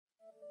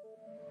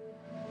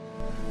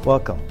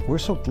Welcome. We're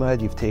so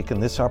glad you've taken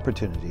this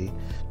opportunity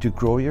to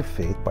grow your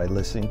faith by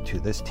listening to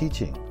this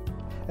teaching.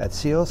 At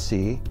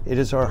CLC, it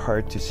is our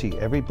heart to see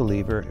every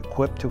believer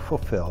equipped to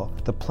fulfill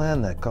the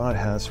plan that God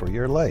has for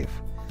your life.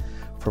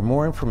 For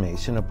more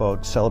information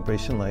about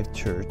Celebration Life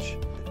Church,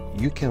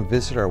 you can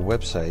visit our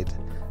website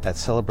at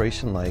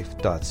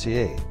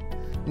celebrationlife.ca.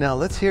 Now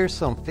let's hear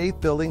some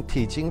faith-building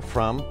teaching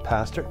from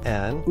Pastor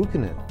Ann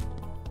Ukanen.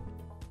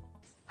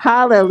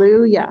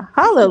 Hallelujah.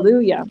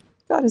 Hallelujah.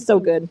 God is so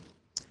good.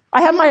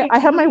 I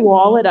have my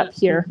wallet up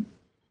here.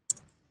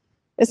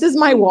 This is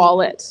my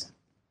wallet.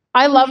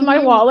 I love my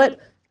wallet.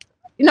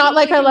 Not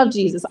like I love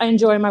Jesus. I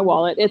enjoy my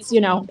wallet. It's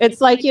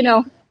like,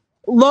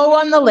 low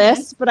on the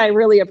list, but I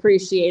really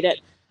appreciate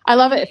it. I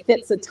love it. It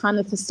fits a ton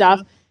of the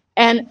stuff.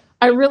 And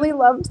I really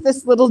loved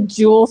this little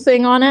jewel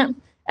thing on it.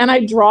 And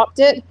I dropped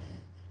it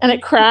and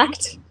it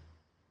cracked.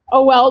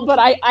 Oh, well, but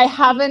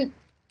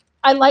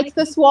I like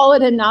this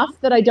wallet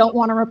enough that I don't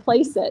want to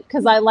replace it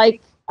because I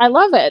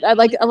love it. I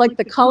like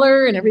the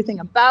color and everything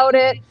about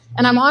it.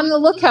 And I'm on the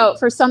lookout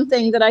for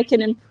something that I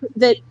can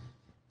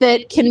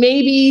that can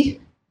maybe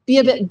be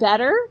a bit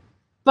better,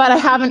 but I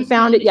haven't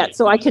found it yet.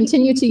 So I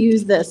continue to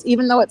use this,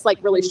 even though it's like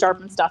really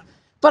sharp and stuff.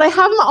 But I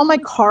have all my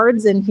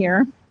cards in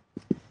here.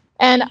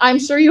 And I'm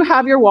sure you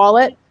have your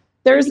wallet.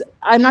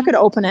 I'm not going to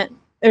open it.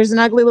 There's an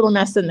ugly little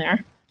mess in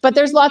there. But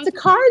there's lots of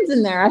cards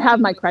in there. I have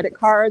my credit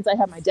cards. I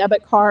have my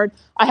debit card.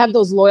 I have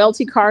those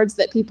loyalty cards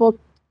that people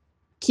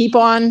keep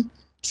on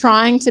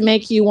trying to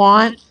make you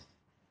want,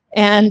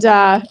 and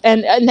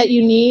that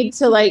you need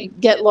to like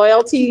get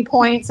loyalty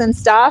points and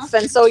stuff.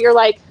 And so you're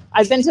like,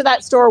 I've been to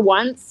that store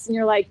once, and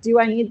you're like, do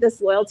I need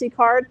this loyalty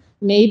card?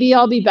 Maybe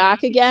I'll be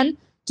back again.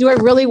 Do I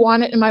really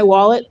want it in my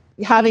wallet,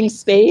 having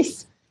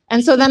space?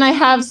 And so then I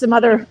have some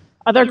other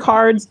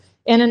cards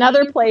in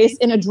another place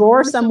in a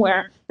drawer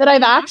somewhere that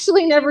I've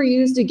actually never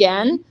used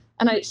again,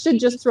 and I should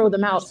just throw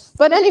them out.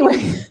 But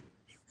anyway,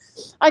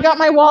 I got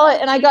my wallet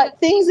and I got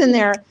things in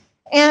there,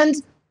 and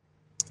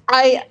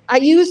I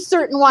use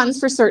certain ones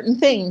for certain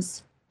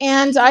things.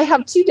 And I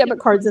have 2 debit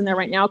cards in there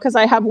right now because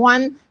I have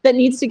one that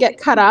needs to get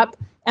cut up,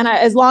 and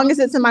as long as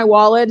it's in my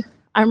wallet,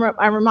 I'm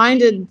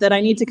reminded that I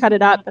need to cut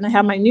it up, and I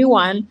have my new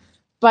one.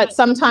 But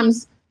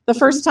sometimes the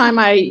first time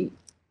I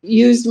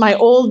used my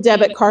old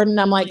debit card and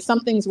I'm like,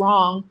 something's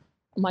wrong.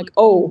 I'm like,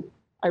 oh,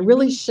 I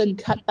really should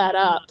cut that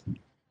up.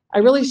 I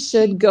really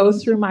should go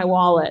through my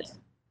wallet.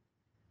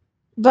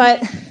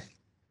 But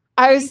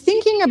I was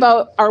thinking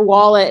about our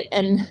wallet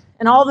and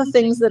all the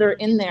things that are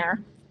in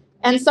there.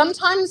 And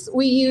sometimes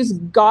we use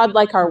God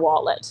like our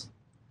wallet.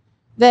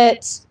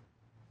 That,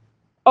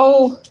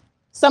 oh,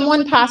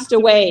 someone passed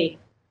away.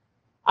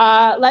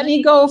 Let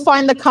me go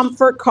find the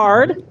comfort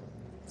card.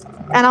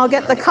 And I'll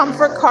get the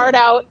comfort card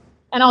out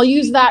and I'll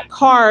use that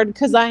card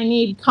because I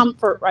need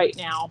comfort right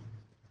now.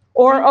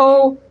 Or,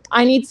 oh,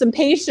 I need some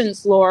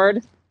patience,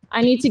 Lord.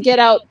 I need to get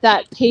out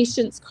that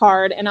patience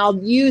card and I'll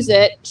use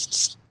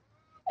it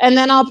and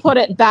then I'll put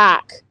it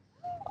back.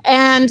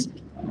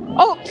 And,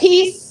 oh,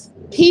 peace.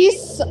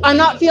 I'm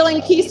not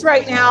feeling peace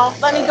right now.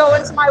 Let me go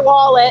into my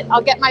wallet.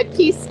 I'll get my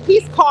peace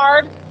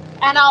card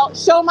and I'll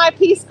show my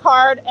peace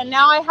card. And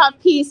now I have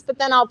peace, but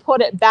then I'll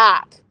put it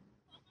back.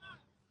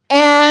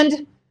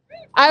 And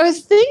I was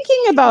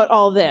thinking about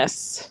all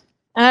this,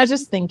 and I was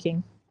just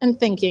thinking.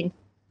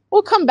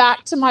 We'll come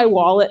back to my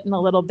wallet in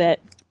a little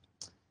bit.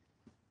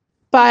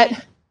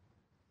 But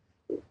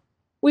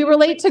we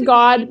relate to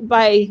God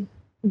by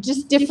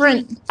just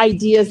different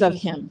ideas of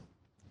him.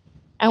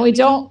 And we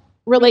don't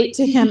relate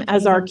to him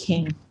as our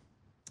king,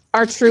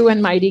 our true and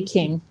mighty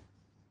king.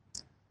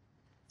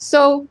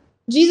 So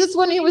Jesus,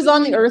 when he was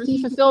on the earth,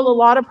 he fulfilled a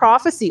lot of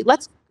prophecy. You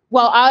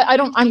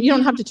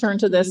don't have to turn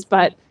to this,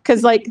 but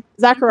because like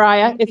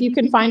Zechariah, if you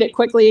can find it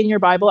quickly in your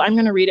Bible, I'm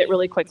going to read it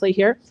really quickly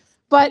here.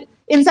 But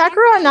in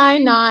Zechariah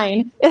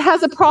 9:9, it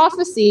has a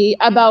prophecy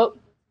about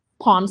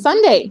Palm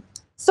Sunday.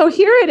 So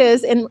here it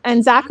is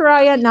in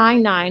Zechariah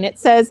 9:9. It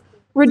says,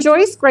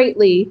 "Rejoice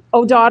greatly,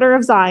 O daughter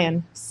of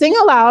Zion. Sing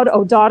aloud,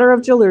 O daughter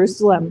of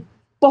Jerusalem.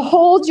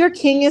 Behold, your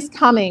king is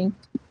coming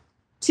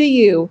to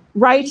you,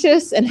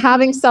 righteous and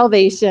having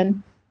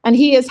salvation, and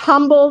he is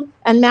humbled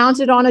and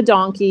mounted on a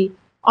donkey,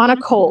 on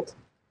a colt,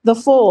 the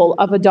foal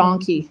of a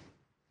donkey."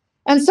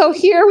 And so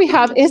here we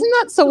have, isn't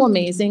that so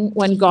amazing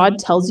when God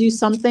tells you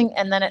something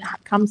and then it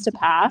comes to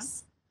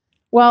pass?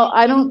 Well,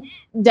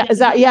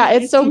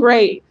 it's so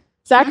great.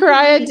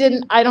 Zechariah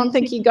I don't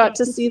think he got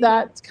to see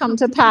that come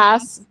to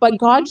pass, but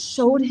God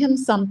showed him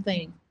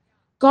something.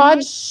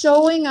 God's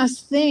showing us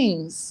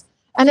things.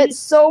 And it's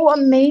so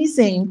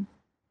amazing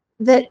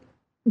that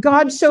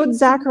God showed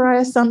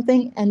Zechariah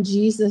something and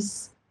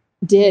Jesus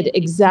did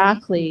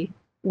exactly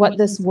what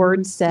this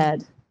word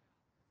said.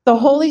 The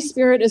Holy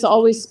Spirit is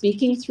always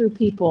speaking through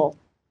people,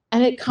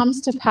 and it comes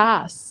to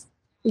pass.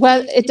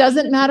 Well, it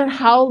doesn't matter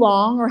how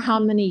long or how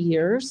many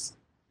years,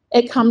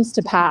 it comes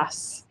to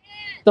pass.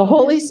 The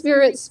Holy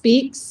Spirit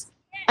speaks,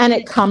 and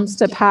it comes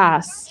to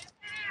pass.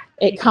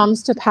 It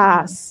comes to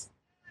pass.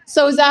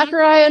 So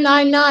Zechariah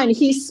 9:9,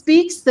 he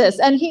speaks this,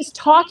 and he's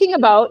talking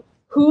about,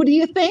 who do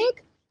you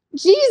think?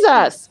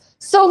 Jesus.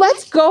 So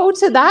let's go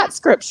to that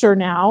scripture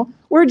now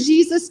where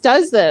Jesus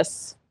does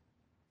this.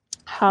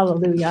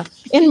 Hallelujah.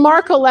 In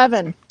Mark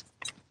 11.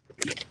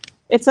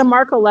 It's a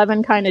Mark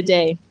 11 kind of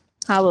day.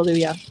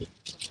 Hallelujah.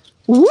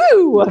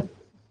 Woo!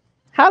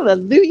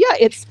 Hallelujah.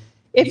 If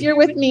you're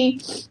with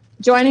me,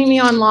 joining me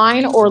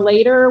online or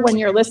later when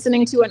you're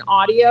listening to an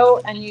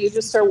audio and you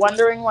just are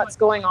wondering what's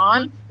going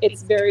on,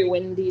 it's very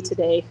windy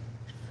today.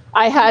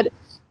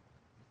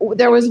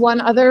 There was one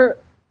other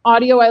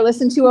audio I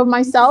listened to of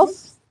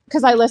myself,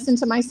 because I listen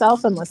to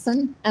myself and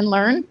listen and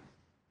learn.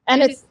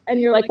 And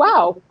you're like,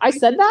 wow, I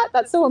said that?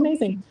 That's so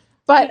amazing.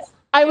 But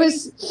I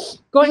was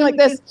going like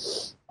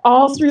this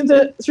all through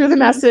the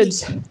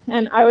message.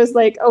 And I was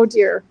like, oh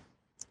dear,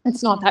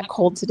 it's not that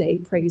cold today.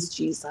 Praise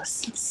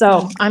Jesus.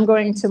 So I'm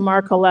going to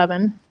Mark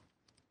 11.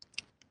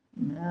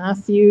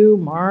 Matthew,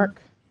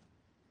 Mark.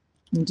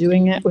 I'm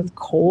doing it with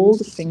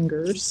cold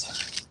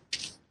fingers.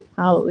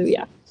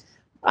 Hallelujah.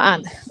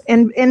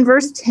 In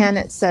verse 10,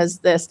 it says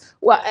this.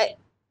 Well,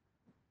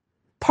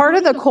 part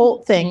of the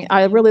cult thing,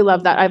 I really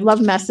love that. I've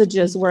loved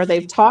messages where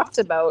they've talked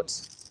about,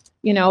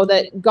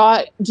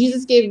 that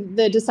Jesus gave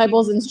the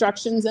disciples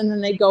instructions, and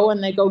then they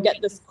go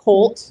get this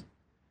colt.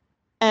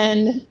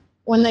 And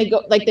when they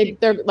go,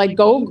 they're like,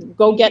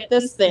 go get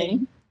this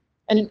thing.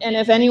 And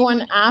if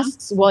anyone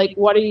asks, well, like,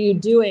 what are you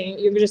doing?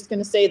 You're just going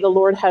to say the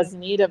Lord has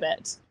need of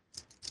it.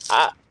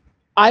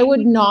 I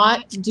would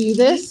not do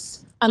this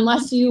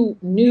unless you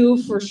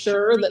knew for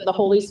sure that the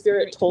Holy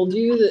Spirit told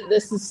you that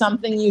this is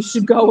something you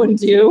should go and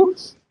do.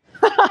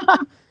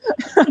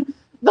 The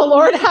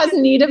Lord has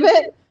need of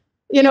it.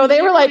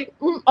 They were like,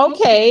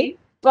 okay,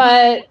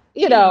 but,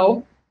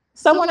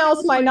 someone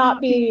else might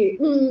not be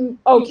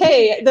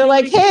okay. They're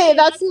like, hey,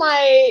 that's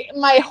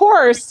my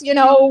horse.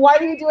 Why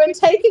are you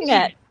taking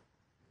it?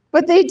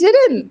 But they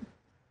didn't.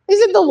 They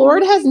said the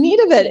Lord has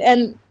need of it.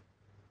 And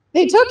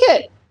they took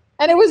it.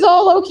 And it was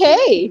all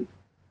okay.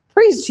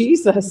 Praise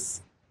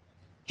Jesus.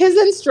 His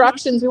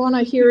instructions, we want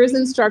to hear his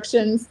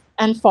instructions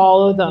and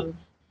follow them.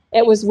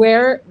 It was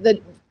where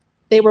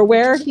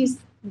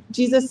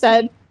Jesus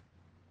said,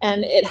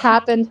 and it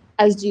happened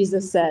as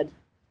Jesus said.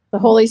 The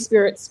Holy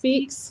Spirit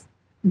speaks,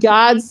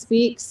 God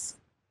speaks,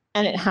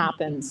 and it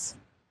happens.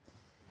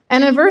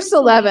 And in verse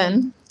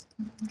 11,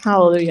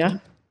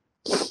 hallelujah.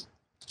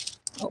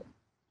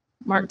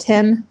 Mark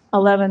 10,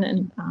 11,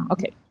 and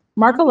okay.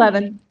 Mark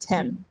 11,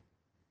 10.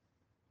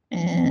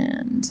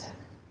 And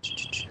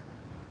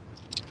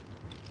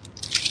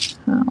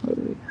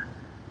hallelujah.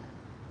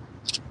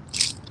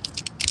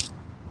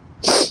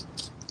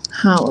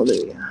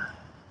 Hallelujah.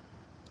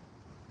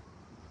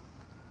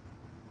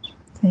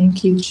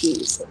 Thank you,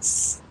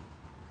 Jesus.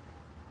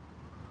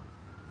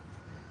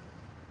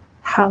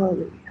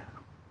 Hallelujah.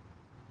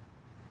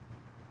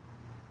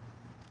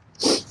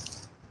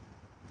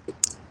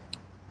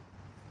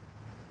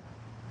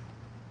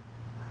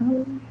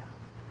 Hallelujah.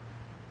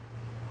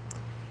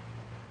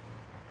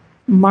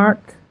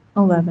 Mark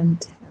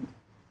 11:10.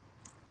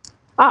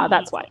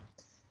 That's why.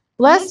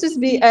 Blessed is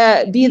be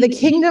the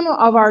kingdom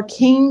of our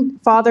King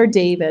Father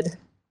David,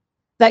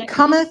 that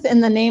cometh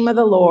in the name of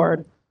the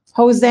Lord.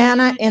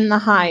 Hosanna in the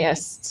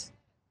highest.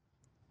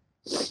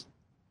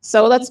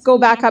 So let's go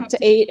back up to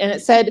 8, and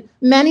it said,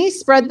 many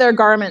spread their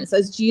garments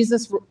as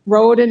Jesus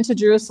rode into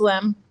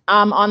Jerusalem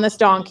on this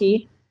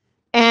donkey,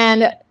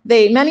 and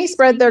many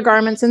spread their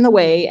garments in the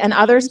way, and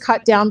others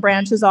cut down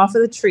branches off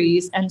of the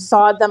trees and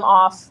sawed them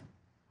off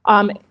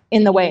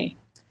in the way.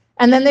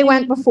 And then they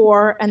went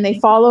before, and they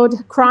followed,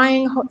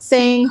 crying,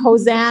 saying,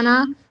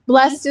 Hosanna,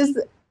 blessed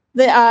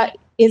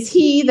is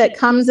he that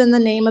comes in the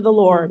name of the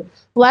Lord.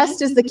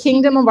 Blessed is the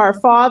kingdom of our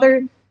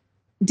father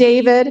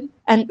David,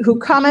 and who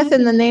cometh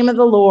in the name of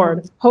the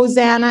Lord.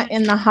 Hosanna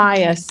in the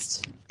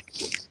highest.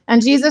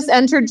 And Jesus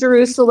entered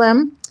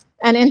Jerusalem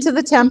and into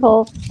the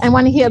temple, and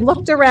when he had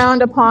looked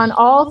around upon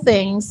all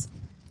things,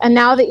 and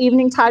now the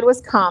evening tide was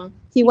come,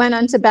 he went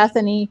unto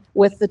Bethany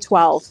with the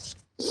 12.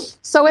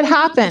 So it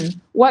happened.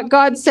 What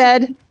God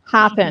said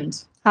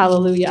happened.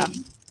 Hallelujah.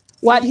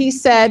 What he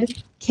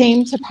said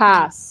came to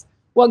pass.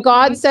 What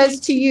God says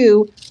to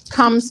you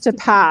comes to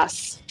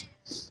pass.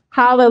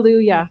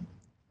 Hallelujah.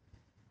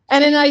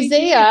 And in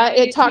Isaiah,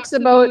 it talks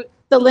about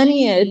the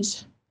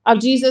lineage of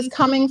Jesus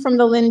coming from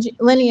the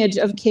lineage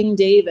of King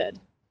David.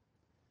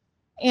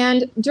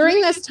 And during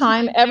this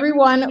time,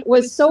 everyone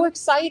was so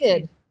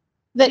excited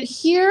that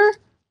here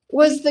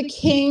was the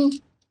king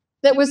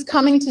that was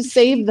coming to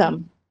save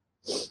them.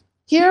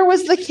 Here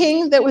was the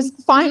king that was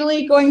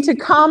finally going to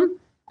come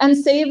and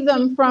save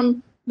them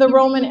from the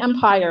Roman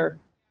Empire.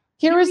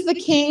 Here was the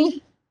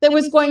king that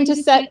was going to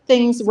set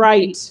things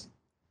right.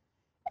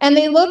 And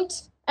they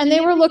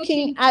were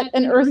looking at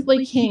an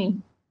earthly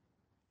king.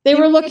 They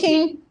were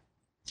looking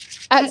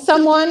at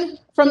someone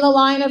from the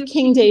line of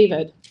King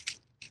David.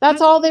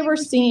 That's all they were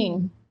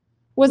seeing,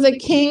 was a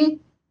king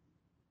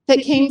that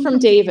came from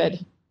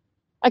David,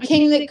 a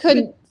king that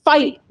could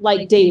fight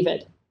like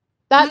David.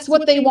 That's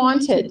what they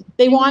wanted.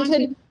 They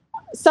wanted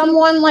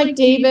someone like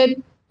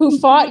David who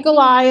fought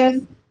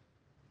Goliath,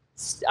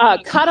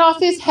 cut off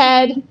his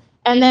head,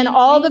 and then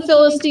all the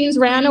Philistines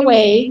ran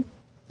away,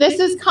 This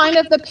is kind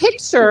of the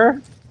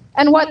picture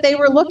and what they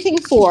were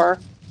looking for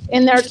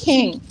in their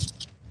king,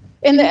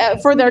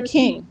 for their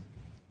king.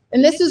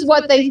 And this is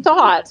what they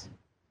thought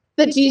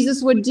that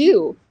Jesus would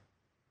do.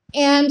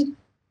 And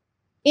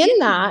in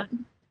that,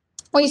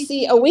 we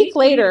see a week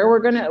later, we're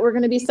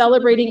gonna be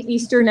celebrating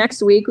Easter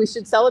next week. We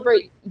should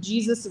celebrate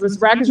Jesus'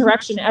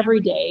 resurrection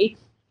every day.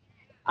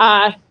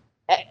 And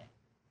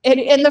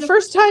the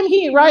first time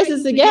he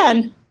rises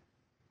again,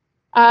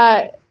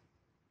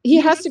 he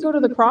has to go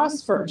to the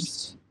cross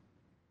first.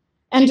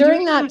 And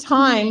during that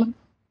time,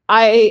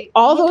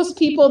 all those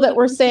people that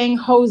were saying,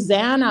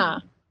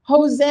 Hosanna,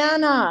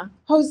 Hosanna,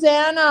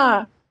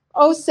 Hosanna,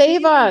 oh,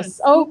 save us,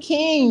 oh,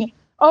 King,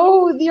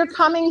 oh, you're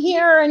coming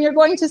here and you're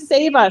going to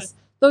save us.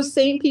 Those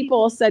same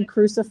people said,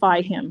 crucify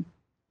him,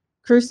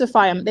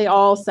 crucify him. They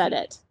all said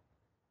it.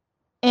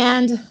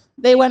 And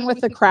they went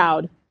with the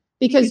crowd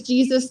because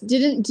Jesus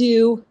didn't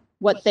do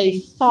what they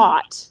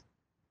thought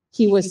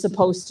he was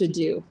supposed to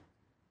do.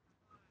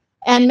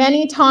 And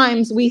many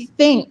times we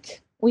think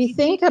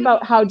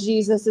about how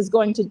Jesus is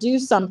going to do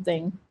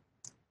something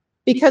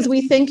because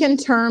we think in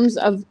terms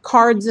of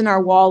cards in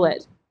our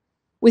wallet.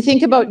 We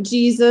think about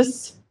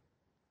Jesus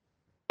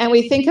and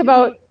we think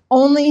about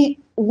only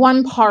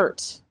one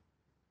part.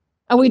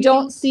 And we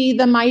don't see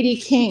the mighty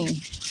King,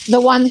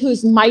 the one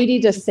who's mighty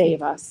to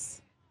save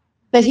us,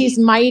 that he's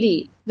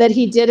mighty, that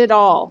he did it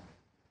all.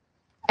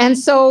 And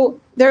so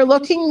they're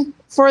looking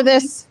for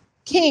this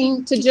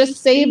king to just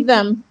save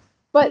them,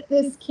 but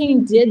this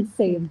king did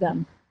save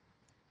them.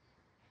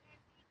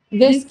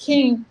 This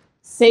king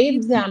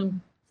saved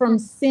them from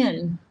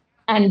sin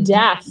and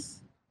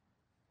death.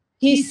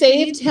 He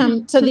saved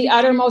him to the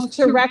uttermost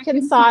to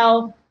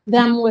reconcile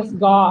them with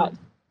God.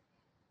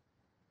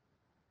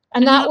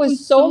 And that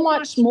was so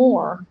much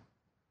more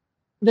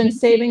than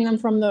saving them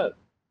from the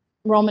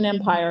Roman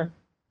Empire.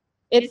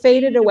 It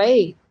faded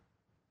away.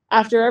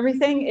 After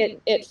everything,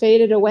 it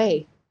faded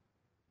away.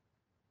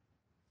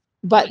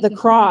 But the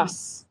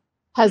cross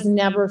has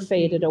never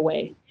faded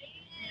away.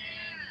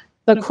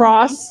 The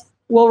cross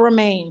will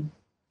remain.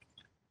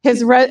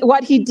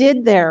 What he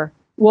did there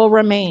will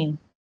remain.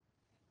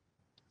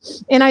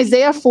 In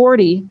Isaiah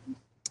 40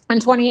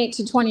 and 28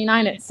 to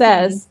 29, it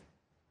says,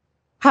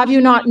 have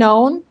you not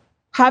known?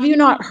 Have you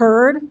not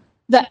heard?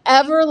 The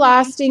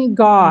everlasting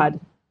God,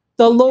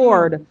 the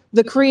Lord,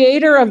 the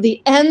creator of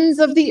the ends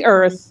of the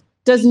earth,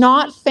 does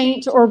not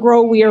faint or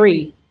grow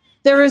weary.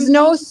 There is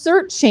no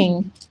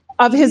searching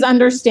of his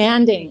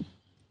understanding.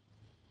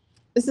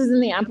 This is in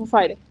the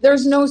Amplified.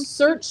 There's no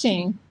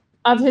searching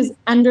of his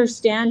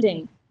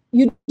understanding.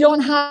 You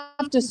don't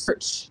have to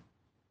search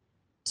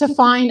to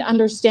find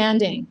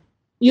understanding.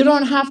 You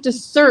don't have to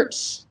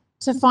search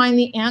to find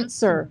the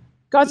answer.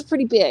 God's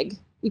pretty big.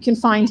 You can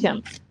find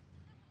him.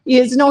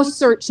 There is no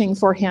searching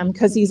for him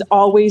because he's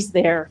always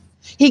there.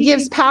 He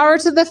gives power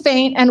to the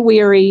faint and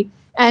weary,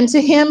 and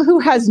to him who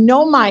has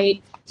no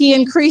might, he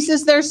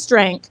increases their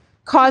strength,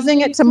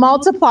 causing it to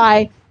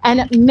multiply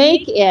and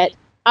make it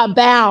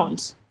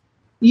abound.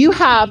 You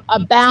have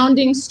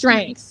abounding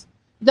strength.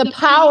 The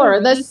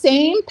power, the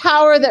same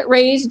power that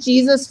raised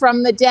Jesus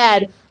from the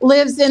dead,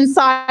 lives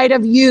inside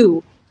of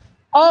you.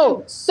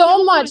 Oh,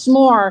 so much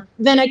more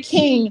than a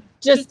king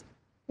just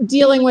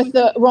dealing with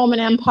the Roman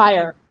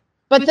Empire.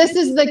 But this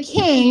is the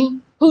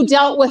king who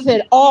dealt with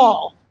it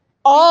all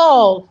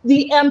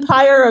the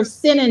empire of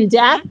sin and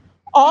death,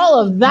 all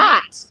of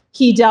that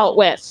he dealt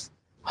with.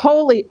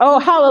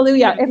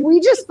 Hallelujah. If we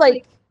just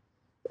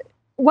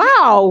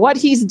wow, what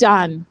he's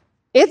done.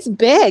 It's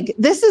big.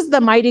 This is the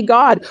mighty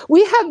God.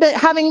 We have been,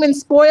 having been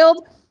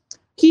spoiled,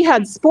 he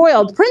had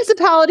spoiled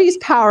principalities,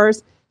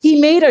 powers. He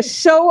made a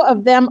show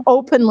of them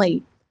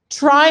openly,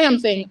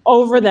 triumphing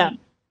over them.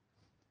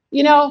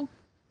 You know,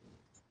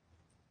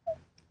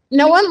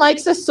 no one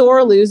likes a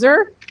sore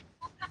loser.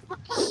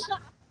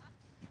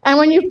 And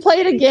when you've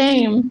played a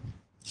game,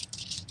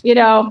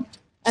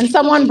 and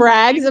someone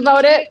brags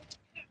about it,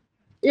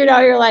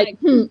 you're like,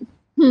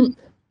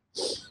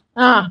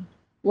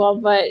 well,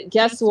 but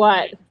guess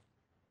what?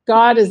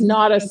 God is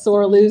not a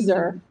sore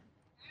loser,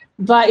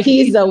 but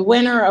he's a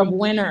winner of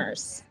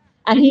winners.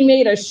 And he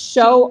made a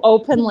show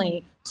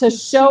openly to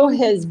show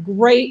his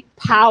great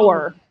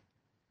power.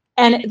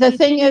 And the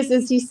thing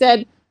is he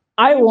said,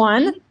 I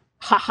won.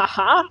 Ha ha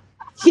ha.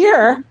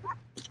 Here,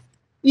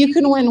 you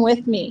can win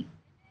with me.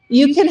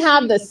 You can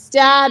have the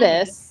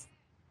status.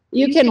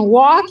 You can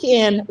walk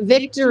in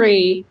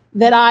victory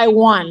that I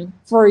won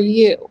for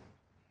you.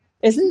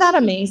 Isn't that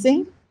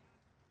amazing?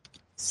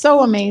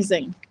 So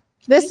amazing.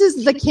 This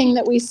is the king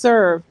that we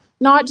serve,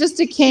 not just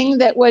a king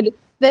that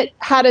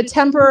had a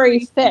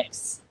temporary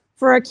fix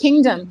for a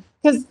kingdom.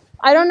 Because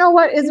I don't know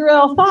what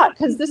Israel thought,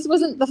 because this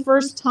wasn't the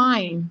first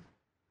time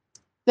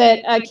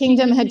that a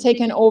kingdom had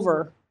taken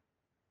over.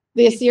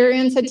 The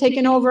Assyrians had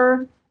taken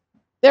over.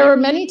 There were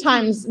many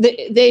times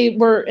they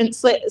were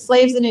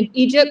slaves in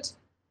Egypt.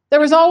 There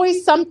was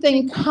always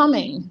something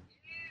coming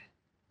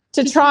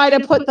to try to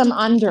put them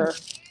under.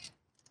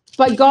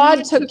 But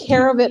God took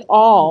care of it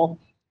all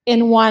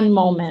in one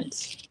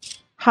moment.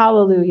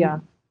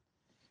 Hallelujah.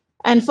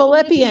 And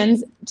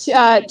Philippians 2,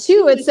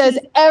 it says,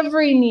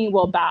 every knee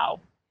will bow.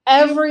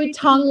 Every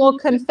tongue will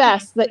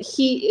confess that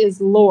he is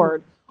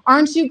Lord.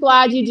 Aren't you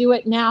glad you do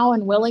it now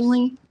and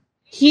willingly?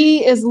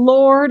 He is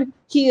Lord.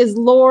 He is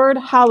Lord.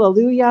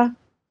 Hallelujah.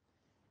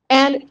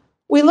 And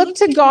we look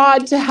to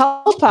God to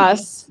help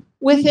us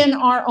within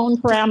our own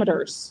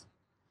parameters.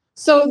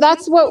 So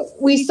that's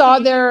what we saw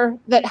there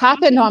that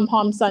happened on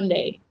Palm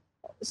Sunday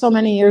so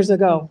many years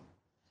ago.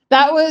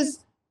 That was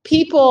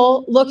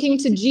people looking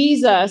to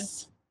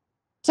Jesus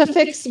to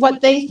fix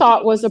what they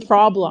thought was a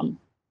problem.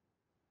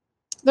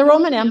 The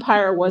Roman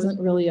Empire wasn't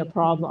really a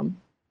problem.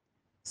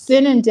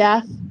 Sin and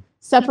death,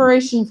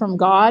 separation from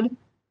God,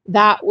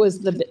 that was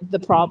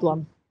the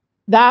problem.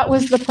 That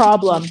was the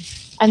problem.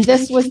 And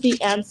this was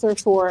the answer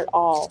for it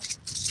all.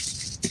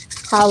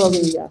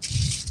 Hallelujah.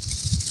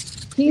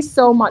 He's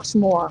so much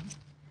more.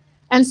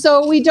 And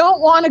so we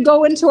don't want to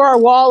go into our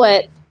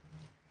wallet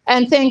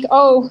and think,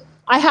 oh,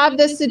 I have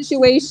this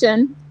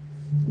situation,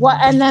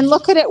 and then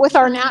look at it with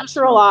our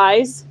natural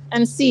eyes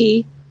and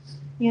see,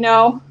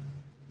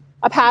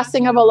 a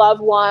passing of a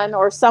loved one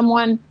or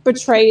someone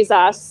betrays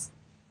us.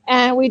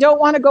 And we don't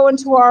want to go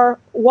into our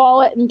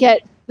wallet and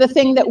get the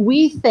thing that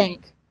we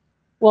think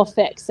will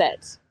fix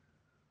it.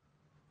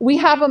 We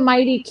have a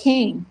mighty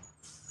King.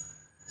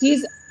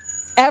 He's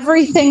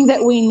everything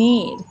that we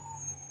need.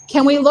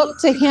 Can we look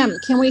to him?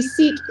 Can we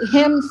seek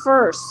him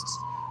first?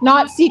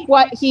 Not seek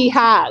what he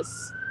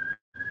has,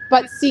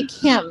 but seek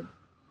him,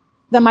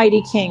 the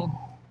mighty King.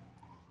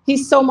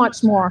 He's so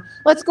much more.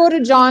 Let's go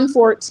to John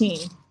 14.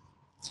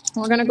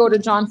 We're going to go to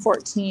John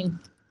 14.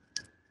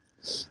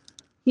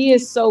 He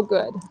is so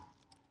good.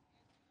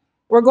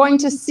 We're going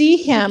to see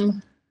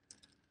him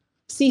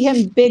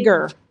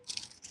bigger,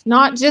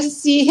 not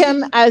just see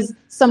him as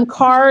some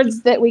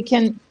cards that we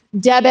can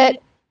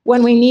debit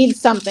when we need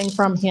something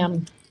from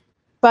him,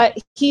 but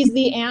he's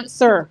the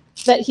answer,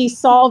 that he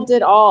solved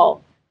it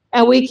all,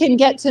 and we can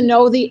get to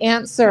know the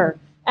answer.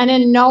 And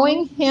in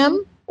knowing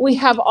him, we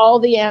have all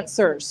the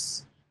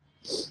answers,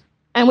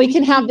 and we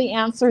can have the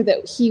answer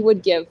that he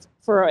would give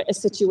for a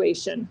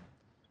situation.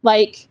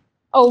 Like,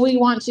 oh, we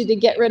want you to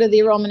get rid of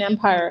the Roman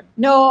Empire.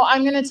 No,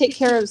 I'm going to take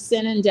care of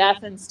sin and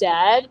death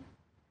instead.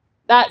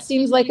 That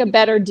seems like a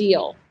better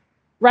deal.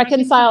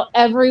 Reconcile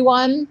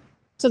everyone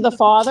to the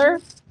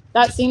Father.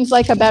 That seems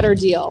like a better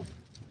deal.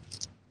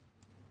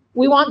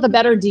 We want the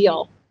better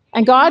deal.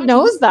 And God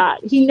knows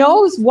that. He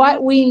knows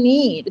what we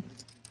need.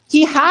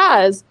 He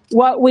has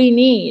what we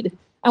need.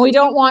 And we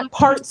don't want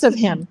parts of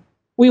him.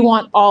 We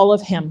want all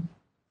of him.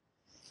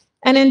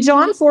 And in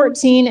John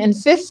 14 and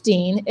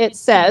 15, it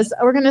says,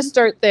 we're going to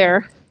start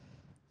there.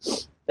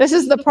 This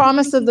is the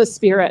promise of the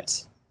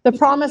Spirit, the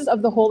promise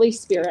of the Holy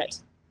Spirit.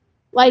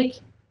 Like,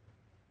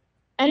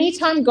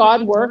 anytime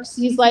God works,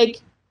 he's like,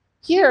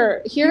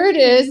 here it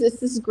is.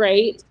 This is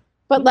great,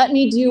 but let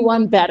me do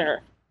one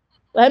better.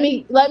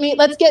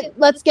 Let's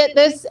get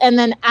this and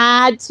then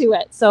add to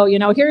it. So,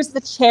 here's the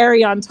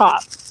cherry on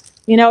top.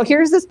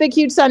 Here's this big,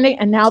 huge sundae,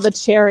 and now the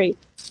cherry,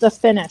 the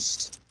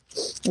finished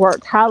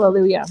work.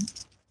 Hallelujah.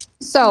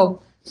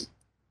 So,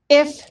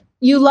 if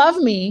you love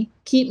me,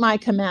 keep my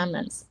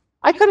commandments.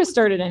 I could have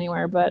started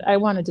anywhere, but I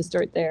wanted to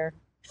start there.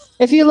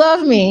 If you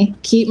love me,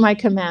 keep my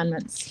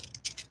commandments.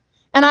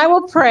 And I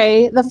will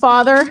pray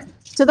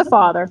to the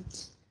Father,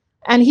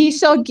 and he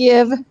shall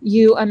give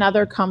you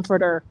another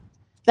comforter,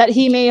 that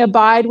he may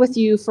abide with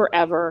you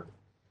forever.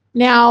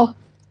 Now,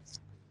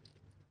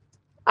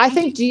 I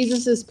think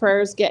Jesus's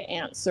prayers get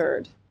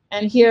answered.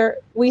 And here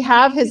we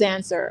have his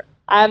answer.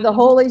 I have the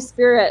Holy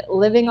Spirit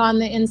living on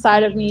the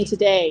inside of me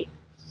today.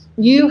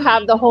 You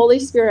have the Holy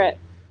Spirit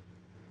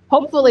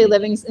hopefully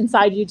living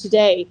inside you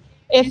today.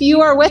 If you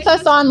are with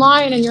us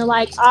online and you're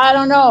like, I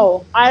don't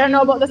know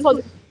about this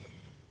whole,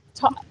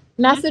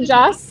 message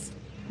us.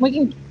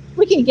 You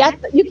can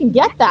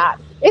get that.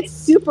 It's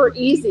super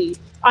easy.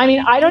 I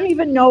mean, I don't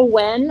even know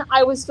when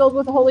I was filled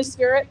with the Holy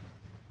Spirit.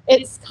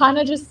 It's kind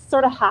of just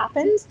sort of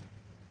happened.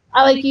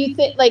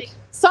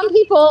 Some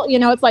people,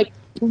 it's like,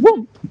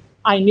 whoop,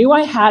 I knew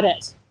I had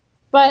it.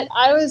 But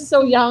I was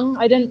so young,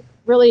 I didn't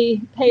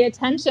really pay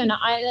attention.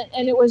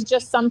 And it was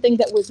just something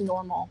that was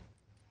normal.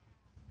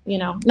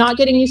 Not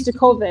getting used to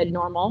COVID,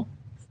 normal.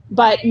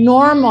 But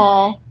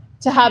normal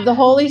to have the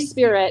Holy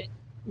Spirit,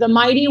 the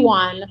mighty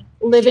one,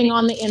 living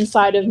on the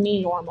inside of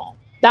me, normal.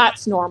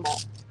 That's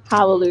normal.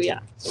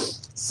 Hallelujah.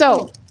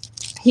 So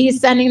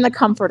he's sending the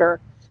comforter,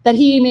 that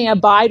he may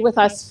abide with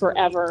us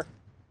forever.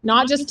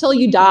 Not just till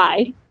you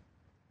die.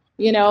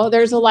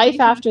 There's a life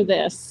after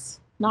this.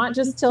 Not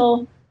just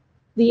till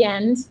the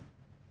end,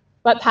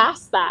 but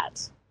past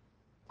that.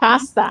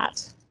 Past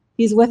that.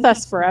 He's with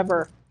us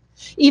forever.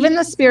 Even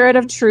the Spirit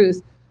of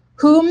truth,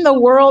 whom the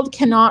world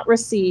cannot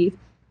receive,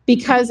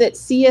 because it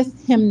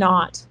seeth him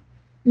not,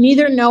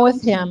 neither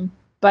knoweth him,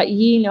 but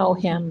ye know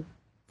him,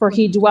 for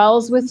he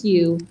dwells with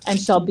you and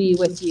shall be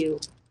with you.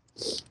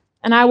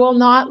 And I will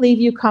not leave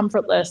you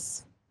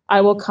comfortless. I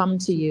will come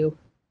to you.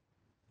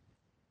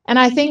 And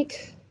I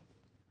think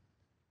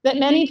that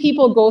many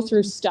people go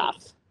through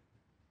stuff,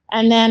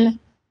 and then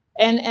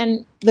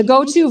And the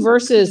go-to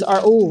verses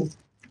are, oh,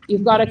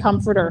 you've got a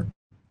comforter.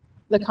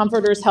 The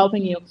comforter is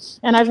helping you.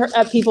 And I've heard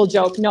people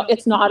joke, no,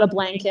 it's not a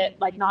blanket,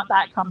 like not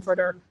that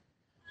comforter.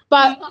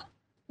 But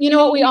you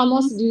know what? We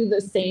almost do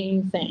the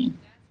same thing.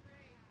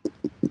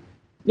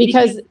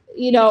 Because,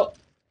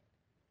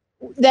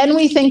 then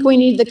we think we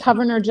need the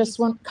comforter just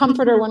when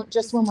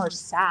we're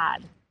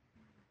sad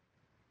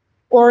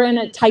or in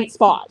a tight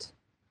spot.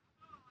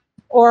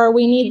 Or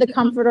we need the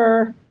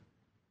comforter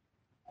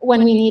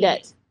when we need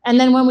it. And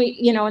then when we,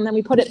 and then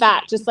we put it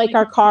back, just like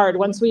our card.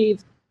 Once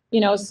we've,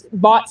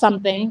 bought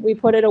something, we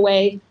put it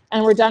away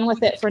and we're done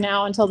with it for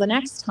now until the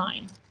next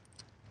time.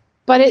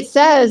 But it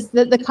says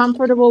that the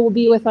comforter will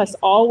be with us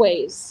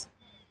always.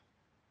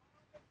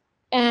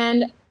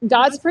 And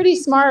God's pretty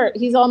smart.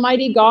 He's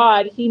Almighty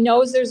God. He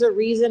knows there's a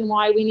reason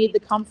why we need the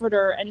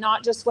comforter, and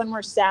not just when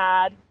we're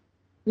sad,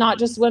 not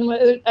just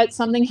when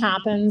something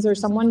happens or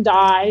someone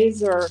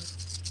dies or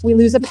we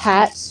lose a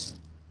pet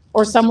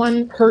or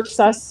someone hurts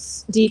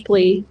us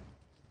deeply.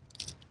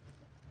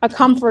 A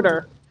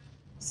comforter.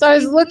 So I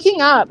was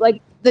looking up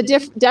like the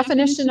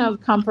definition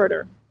of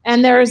comforter.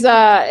 And there's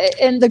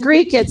in the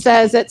Greek, it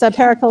says it's a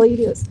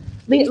parakletos.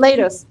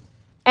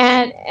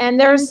 And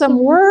there's some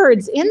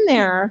words in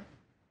there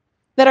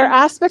that are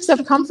aspects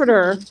of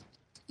comforter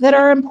that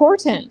are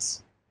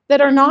important,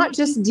 that are not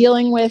just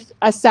dealing with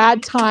a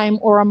sad time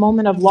or a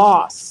moment of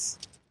loss,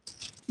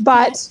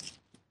 but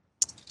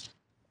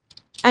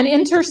an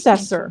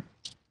intercessor.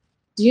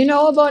 Do you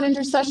know about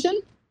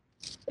intercession?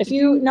 If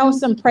you know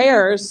some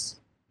prayers,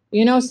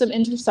 you know some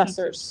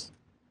intercessors.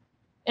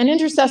 An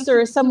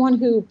intercessor is someone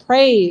who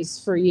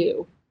prays for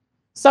you,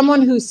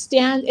 someone who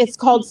it's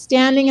called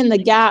standing in the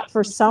gap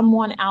for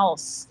someone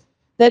else,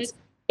 that's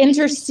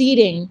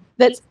interceding,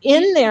 that's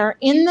in there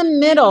in the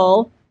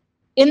middle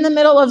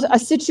of a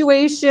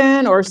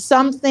situation or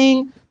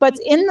something, but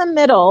in the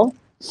middle,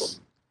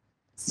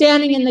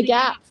 standing in the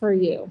gap for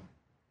you,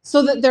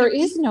 so that there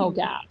is no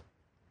gap.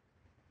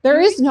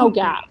 There is no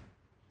gap.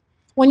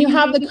 When you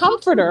have the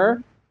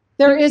comforter,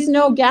 there is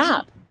no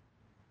gap.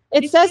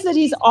 It says that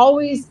he's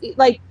always,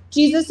 like,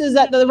 Jesus is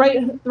at the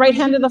right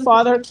hand of the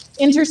Father,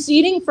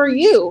 interceding for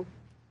you.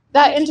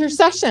 That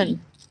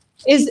intercession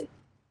is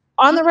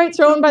on the right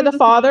throne by the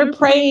Father,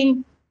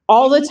 praying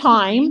all the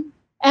time,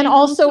 and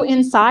also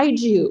inside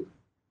you,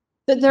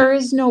 that there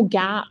is no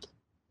gap,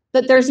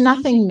 that there's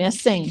nothing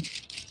missing.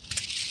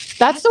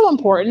 That's so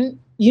important.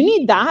 You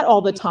need that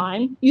all the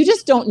time. You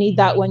just don't need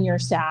that when you're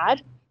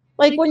sad.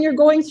 Like when you're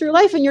going through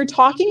life and you're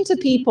talking to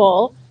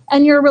people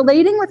and you're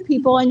relating with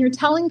people and you're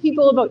telling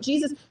people about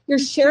Jesus, you're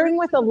sharing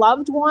with a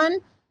loved one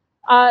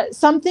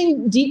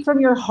something deep from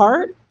your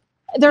heart,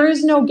 there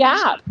is no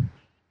gap.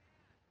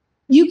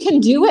 You can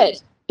do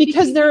it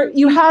because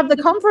you have the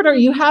comforter,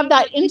 you have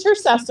that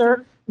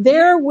intercessor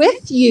there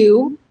with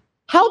you,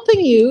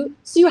 helping you,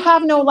 so you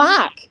have no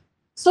lack,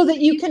 so that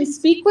you can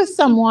speak with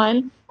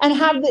someone and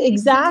have the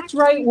exact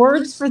right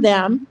words for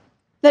them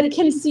that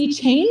can see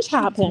change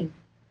happen,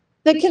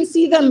 that can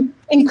see them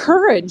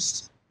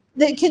encouraged,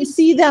 that can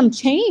see them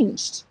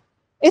changed.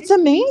 It's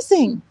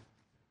amazing.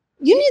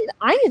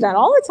 I need that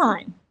all the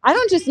time. I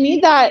don't just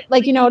need that,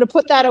 to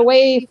put that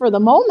away for the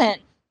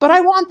moment, but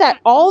I want that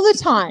all the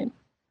time.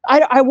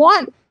 I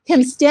want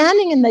him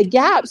standing in the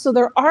gap so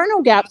there are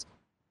no gaps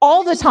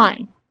all the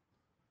time.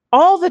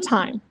 All the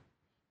time.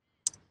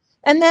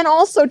 And then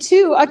also,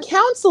 too, a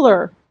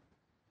counselor.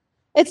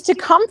 It's to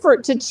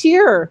comfort, to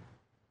cheer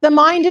the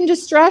mind in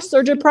distress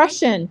or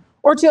depression,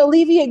 or to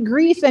alleviate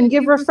grief and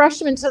give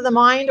refreshment to the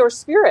mind or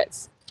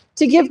spirits,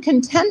 to give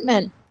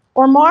contentment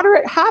or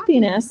moderate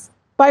happiness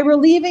by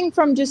relieving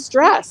from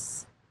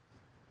distress.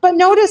 But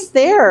notice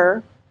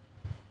there,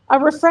 a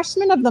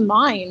refreshment of the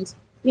mind.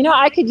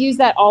 I could use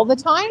that all the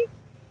time.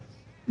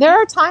 There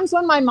are times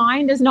when my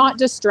mind is not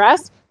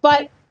distressed,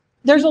 but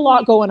there's a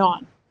lot going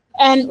on.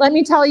 And let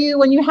me tell you,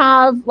 when you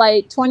have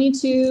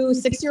 22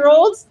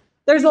 6-year-olds,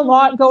 there's a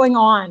lot going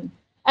on.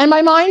 And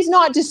my mind's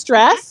not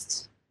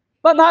distressed,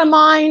 but my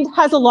mind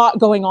has a lot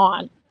going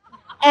on.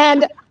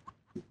 And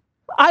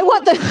I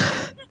want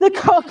the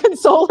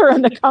consoler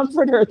and the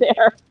comforter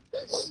there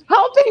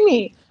helping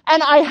me.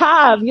 And I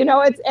have,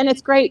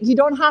 it's great. You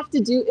don't have to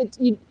do it.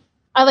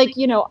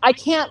 I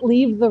can't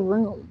leave the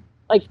room.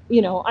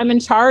 I'm in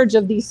charge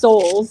of these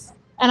souls,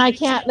 and I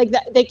can't,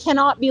 they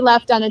cannot be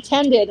left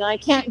unattended, and I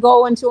can't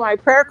go into my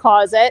prayer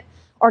closet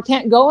or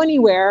can't go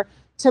anywhere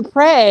to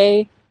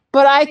pray,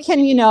 but I can,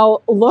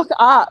 look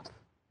up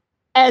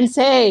and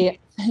say,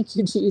 thank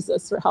you,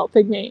 Jesus, for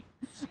helping me.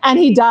 And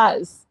he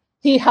does.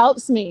 He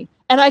helps me.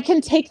 And I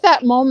can take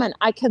that moment.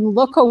 I can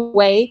look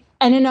away,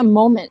 and in a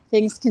moment,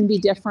 things can be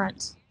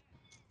different.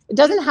 It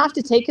doesn't have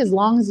to take as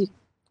long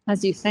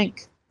as you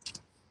think.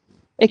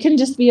 It can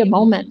just be a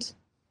moment.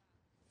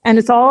 And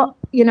it's all,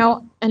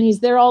 and he's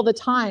there all the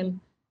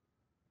time.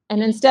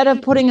 And instead of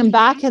putting him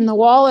back in the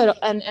wallet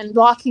and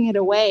locking it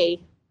away,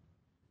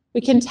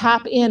 we can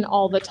tap in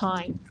all the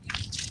time.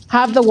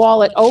 Have the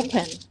wallet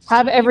open.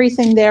 Have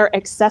everything there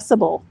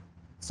accessible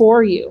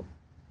for you.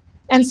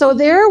 And so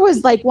there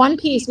was like one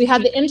piece. We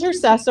had the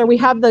intercessor, we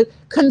have the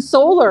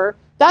consoler.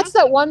 That's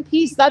that one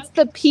piece. That's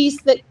the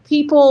piece that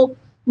people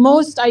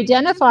most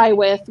identify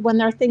with when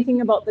they're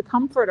thinking about the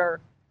comforter,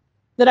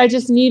 that I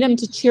just need him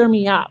to cheer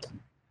me up.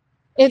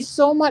 It's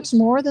so much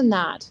more than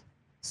that.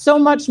 So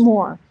much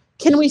more.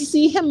 Can we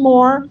see him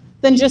more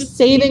than just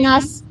saving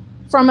us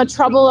from a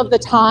trouble of the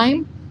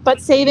time,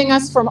 but saving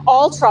us from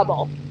all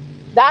trouble?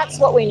 That's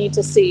what we need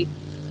to see.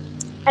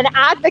 An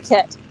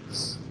advocate.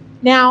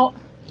 Now,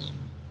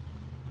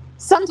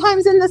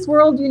 sometimes in this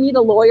world you need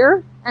a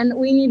lawyer, and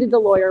we needed a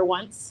lawyer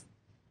once.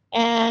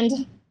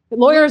 And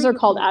lawyers are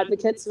called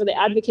advocates, so they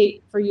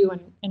advocate for you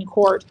in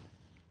court.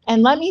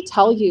 And let me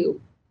tell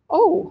you,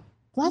 oh,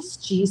 bless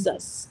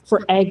Jesus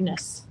for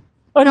Agnes.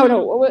 Oh,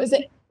 no, what was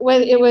it?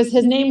 It was,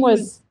 his name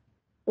was,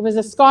 it was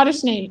a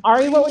Scottish name.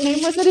 Ari, what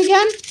name was it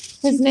again?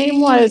 His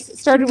name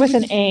started with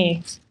an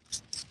A.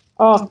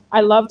 Oh,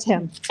 I loved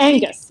him.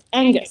 Angus,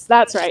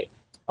 that's right.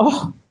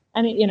 Oh,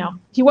 and he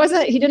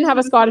didn't have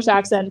a Scottish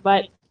accent,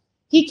 but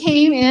he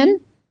came in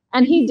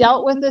and he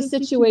dealt with the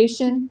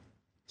situation.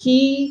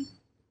 He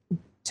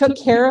took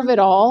care of it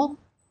all.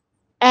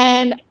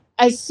 And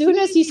as soon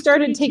as he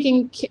started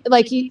dealing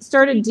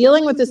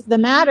with the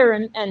matter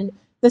and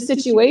the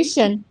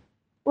situation,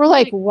 we're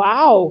like,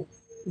 wow,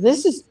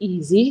 this is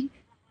easy.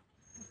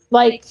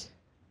 Like,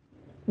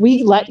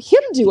 we let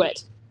him do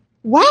it.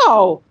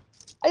 Wow.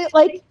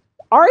 Ari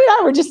and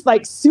I were just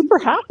like super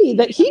happy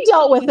that he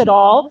dealt with it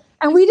all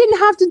and we didn't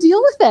have to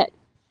deal with it.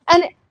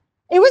 And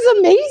it was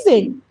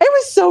amazing. It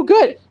was so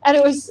good. And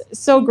it was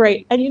so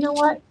great. And you know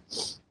what?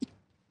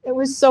 It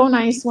was so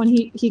nice when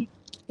we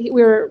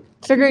were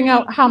figuring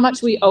out how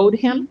much we owed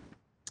him.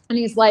 And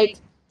he's like,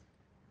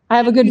 I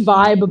have a good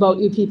vibe about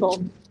you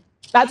people.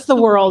 That's the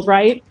world,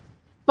 right?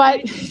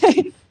 But,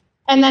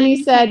 and then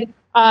he said,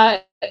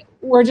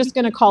 we're just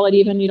going to call it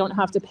even. You don't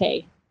have to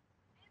pay.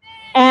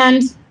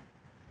 And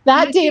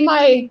that day,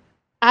 my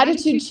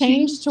attitude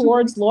changed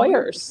towards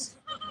lawyers.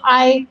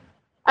 I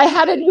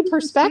had a new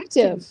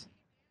perspective.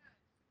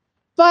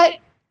 But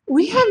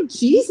we have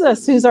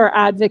Jesus who's our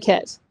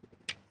advocate.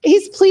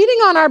 He's pleading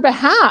on our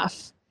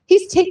behalf.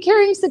 He's taking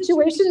care of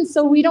situations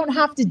so we don't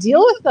have to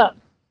deal with them.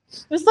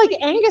 Just like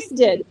Angus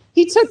did.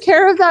 He took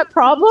care of that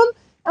problem,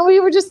 and we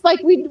were just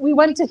like, we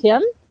went to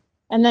him,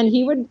 and then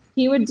he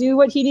would do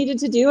what he needed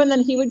to do, and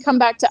then he would come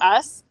back to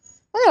us.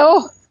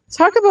 Oh,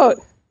 talk about,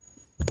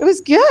 it was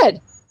good.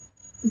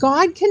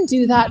 God can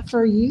do that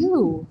for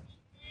you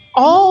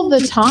all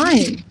the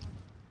time.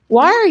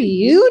 Why are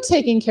you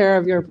taking care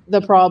of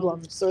the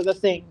problems or the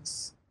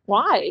things?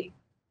 Why?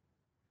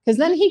 Because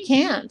then he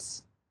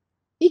can't.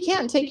 He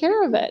can't take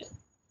care of it.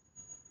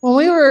 When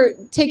we were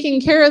taking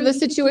care of the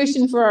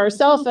situation for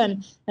ourselves,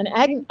 and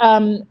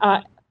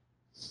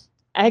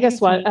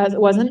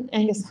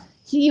Angus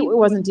he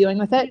wasn't dealing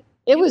with it.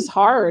 It was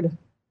hard.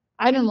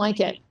 I didn't like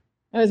it.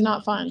 It was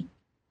not fun.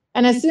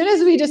 And as soon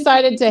as we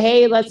decided to,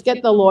 hey, let's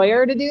get the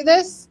lawyer to do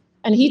this,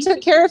 and he took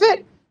care of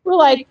it, we're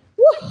like,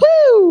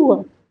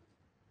 woohoo!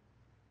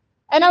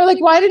 And I was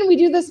like, why didn't we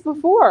do this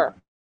before?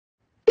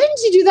 Why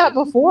didn't you do that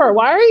before?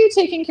 Why are you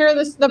taking care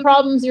of the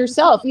problems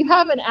yourself? You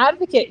have an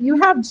advocate. You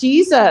have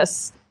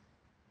Jesus.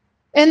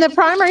 In the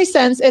primary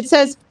sense, it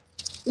says,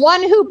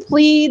 one who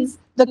pleads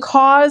the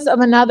cause of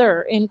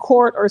another in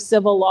court or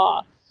civil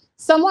law.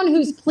 Someone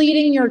who's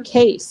pleading your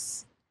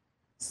case,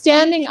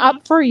 standing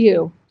up for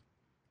you.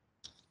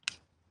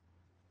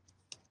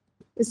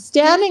 Is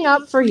standing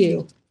up for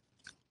you.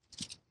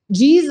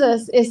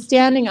 Jesus is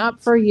standing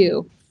up for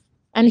you.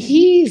 And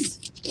he's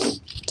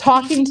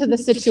talking to the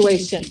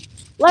situation.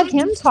 Let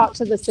him talk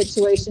to the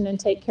situation and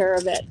take care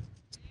of it.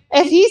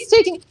 If he's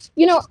taking,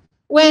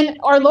 when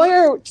our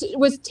lawyer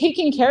was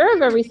taking care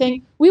of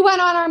everything, we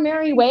went on our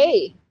merry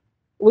way.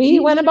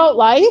 We went about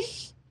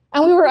life,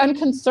 and we were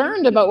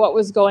unconcerned about what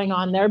was going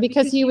on there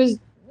because he was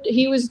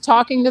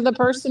talking to the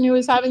person who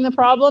was having the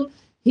problem.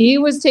 He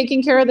was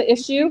taking care of the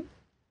issue,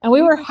 and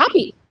we were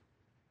happy.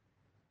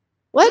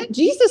 Let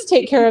Jesus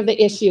take care of the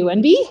issue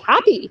and be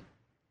happy.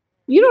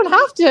 You don't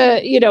have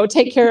to,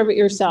 take care of it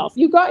yourself.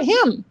 You got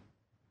him.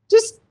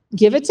 Just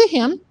give it to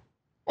him,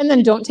 and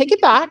then don't take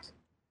it back,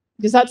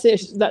 because that's the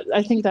issue.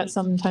 I think that's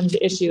sometimes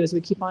the issue is we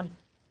keep on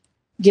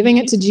giving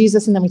it to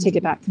Jesus, and then we take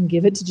it back, and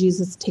give it to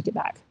Jesus, take it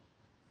back.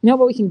 But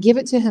we can give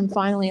it to him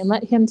finally and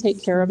let him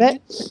take care of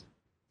it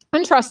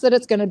and trust that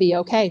it's going to be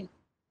okay.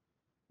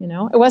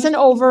 It wasn't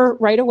over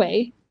right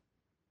away,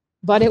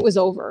 but it was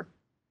over.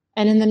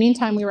 And in the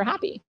meantime, we were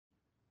happy,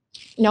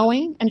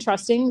 knowing and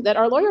trusting that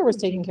our lawyer was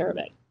taking care of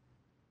it.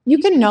 You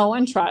can know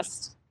and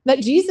trust that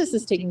Jesus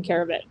is taking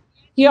care of it.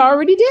 He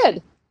already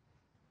did.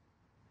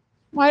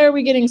 Why are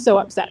we getting so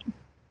upset?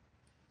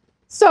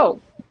 So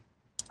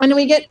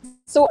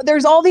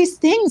there's all these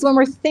things when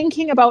we're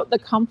thinking about the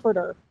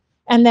comforter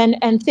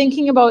and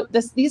thinking about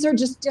this. These are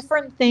just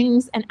different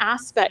things and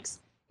aspects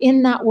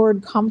in that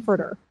word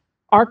comforter,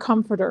 our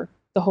comforter,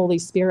 the Holy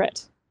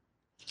Spirit.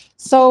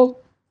 So,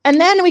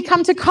 and then we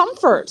come to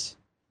comfort,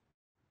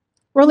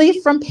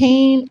 relief from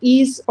pain,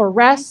 ease or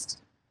rest,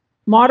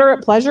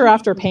 moderate pleasure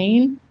after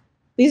pain.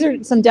 These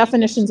are some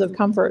definitions of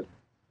comfort.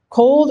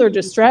 Cold or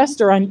distressed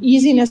or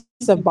uneasiness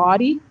of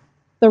body,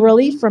 the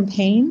relief from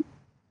pain,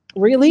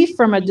 relief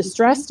from a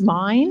distressed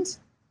mind.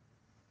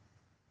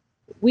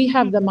 We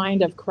have the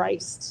mind of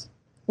Christ.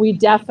 We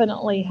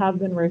definitely have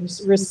been,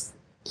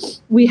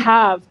 we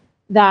have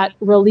that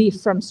relief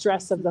from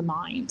stress of the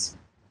mind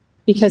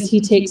because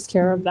he takes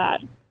care of that.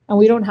 And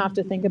we don't have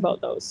to think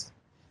about those.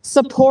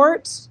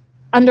 Support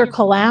under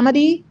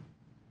calamity,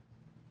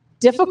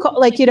 difficult,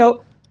 like,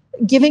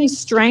 giving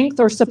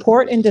strength or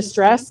support in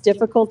distress,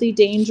 difficulty,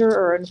 danger,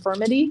 or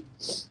infirmity.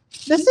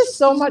 This is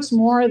so much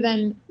more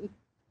than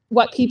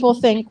what people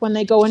think when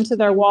they go into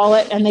their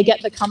wallet and they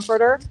get the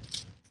comforter.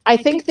 I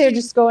think they're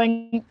just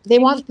going, they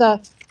want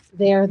the,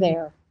 there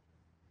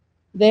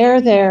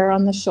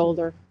on the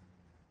shoulder.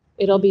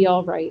 It'll be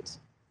all right.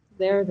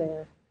 There.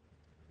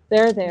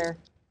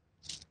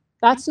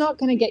 That's not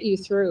going to get you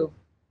through.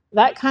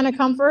 That kind of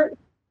comfort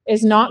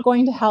is not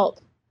going to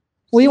help.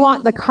 We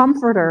want the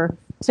comforter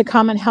to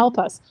come and help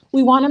us.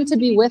 We want him to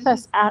be with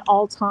us at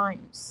all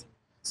times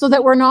so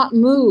that we're not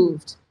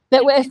moved.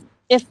 That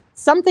if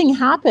something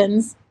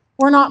happens,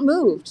 we're not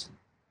moved.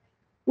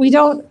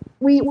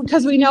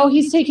 Because we know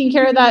he's taking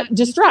care of that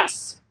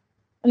distress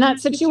and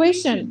that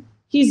situation.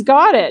 He's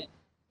got it.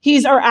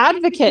 He's our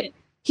advocate.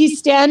 He's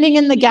standing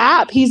in the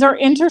gap. He's our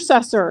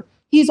intercessor.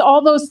 He's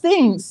all those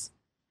things.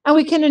 And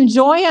we can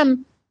enjoy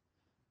him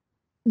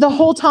the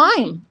whole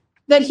time,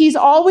 that he's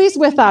always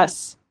with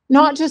us,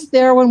 not just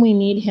there when we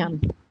need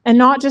him, and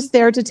not just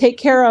there to take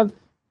care of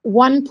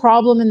one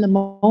problem in the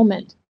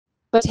moment,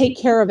 but take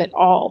care of it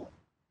all.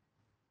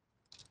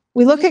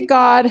 We look at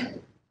God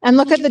and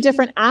look at the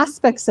different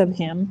aspects of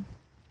him,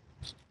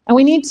 and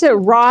we need to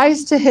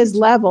rise to his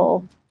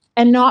level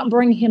and not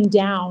bring him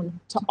down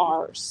to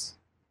ours.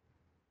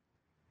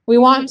 We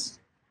can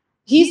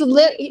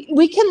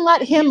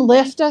let him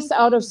lift us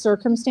out of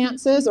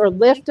circumstances or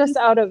lift us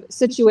out of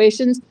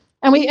situations.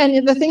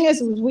 And the thing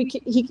is,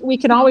 we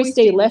can always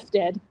stay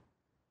lifted,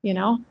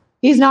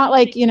 He's not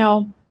like,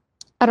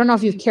 I don't know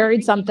if you've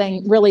carried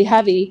something really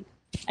heavy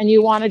and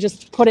you want to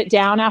just put it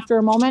down after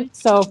a moment.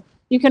 So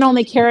you can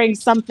only carry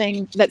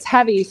something that's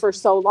heavy for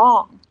so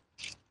long.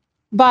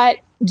 But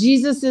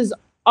Jesus is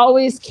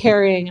always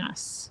carrying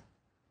us.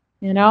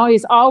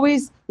 He's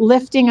always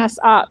lifting us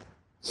up.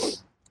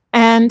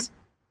 And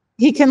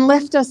he can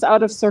lift us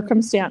out of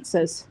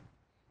circumstances.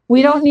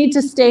 We don't need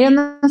to stay in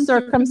the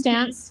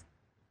circumstance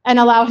and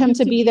allow him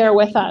to be there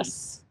with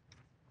us.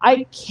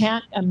 I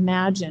can't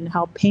imagine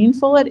how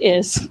painful it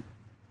is.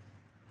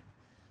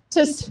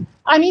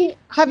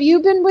 Have you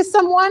been with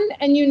someone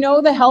and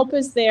the help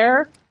is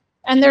there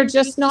and they're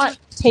just not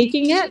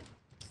taking it?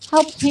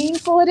 How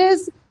painful it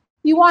is.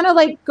 You want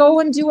to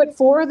go and do it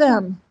for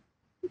them.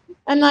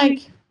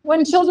 And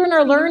when children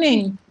are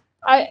learning,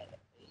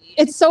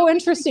 it's so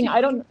interesting.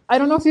 I don't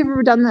know if you've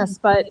ever done this,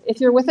 but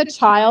if you're with a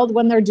child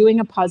when they're doing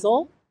a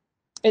puzzle,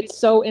 it's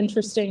so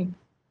interesting.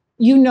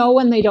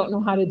 When they don't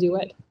know how to do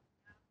it.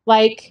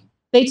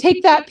 They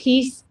take that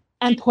piece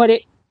and put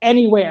it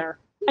anywhere.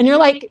 And you're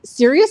like,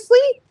 seriously?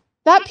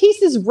 That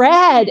piece is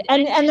red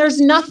and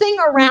there's nothing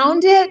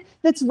around it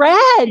that's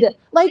red.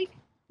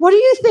 What are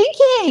you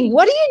thinking?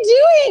 What are you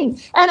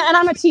doing? And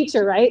I'm a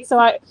teacher, right? So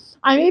I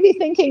may be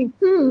thinking,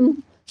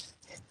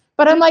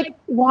 But I'm like,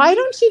 why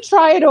don't you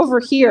try it over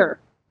here?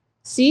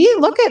 See,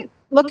 look at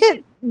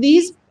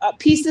these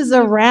pieces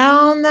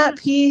around that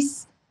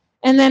piece.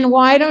 And then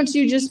why don't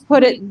you just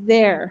put it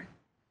there?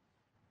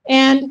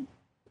 And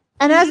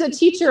as a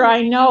teacher,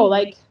 I know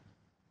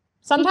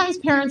sometimes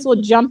parents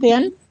will jump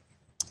in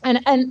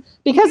and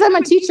because I'm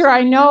a teacher,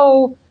 I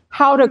know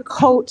how to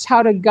coach,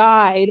 how to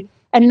guide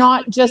and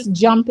not just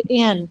jump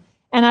in.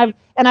 And I've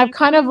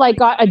kind of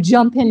got a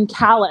jump in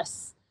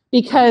callus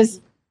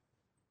because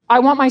I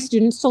want my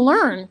students to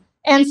learn.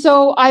 And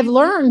so I've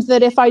learned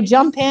that if I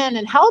jump in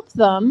and help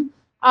them,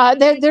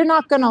 they're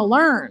not going to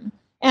learn.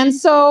 And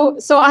so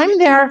I'm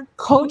there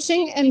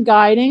coaching and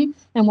guiding.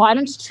 And why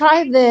don't you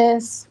try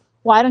this?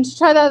 Why don't you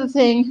try that other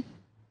thing?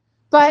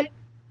 But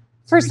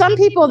for some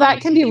people, that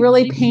can be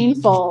really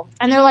painful.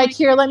 And they're like,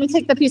 here, let me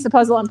take the piece of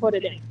puzzle and put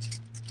it in.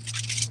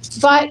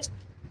 But,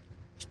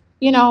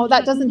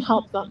 that doesn't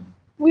help them.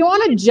 We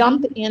want to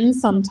jump in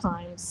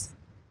sometimes.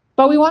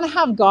 But we want to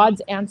have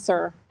God's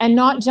answer and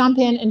not jump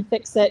in and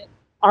fix it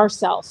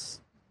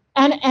ourselves.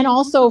 And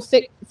also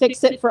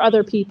fix it for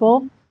other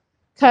people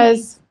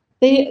because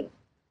there's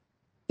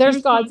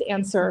God's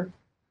answer.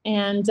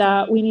 And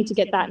we need to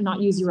get that and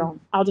not use your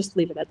own. I'll just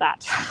leave it at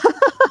that.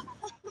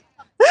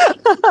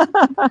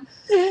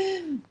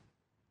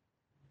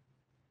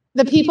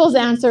 The people's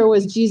answer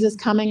was Jesus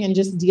coming and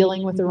just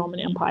dealing with the Roman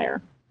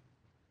Empire.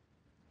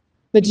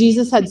 But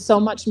Jesus had so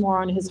much more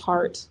on his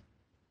heart.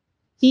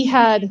 He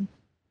had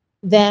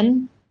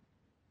then,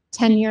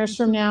 10 years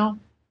from now,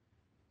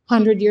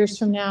 100 years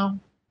from now,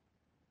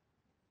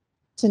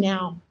 to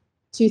now,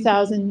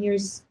 2,000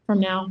 years from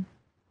now,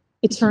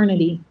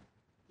 eternity.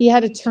 He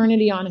had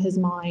eternity on his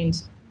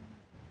mind.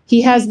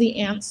 He has the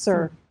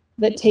answer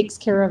that takes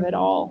care of it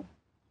all.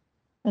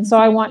 And so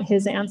I want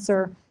his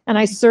answer. And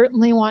I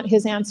certainly want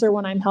his answer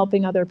when I'm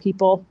helping other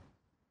people.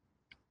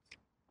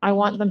 I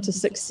want them to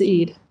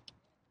succeed.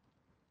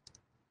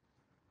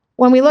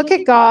 When we look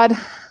at God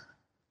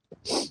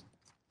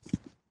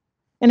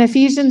in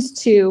Ephesians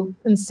 2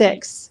 and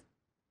 6,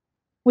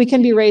 we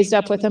can be raised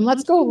up with him.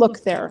 Let's go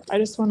look there. I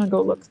just want to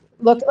go look.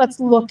 Let's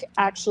look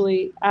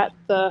actually at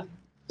the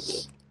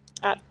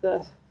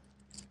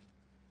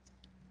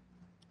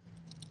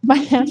my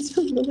hands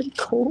are really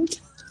cold.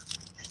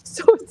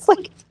 So it's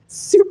like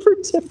super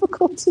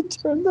difficult to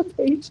turn the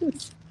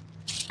pages.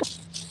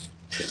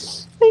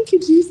 Thank you,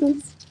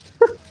 Jesus.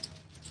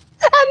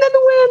 And then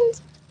the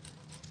wind.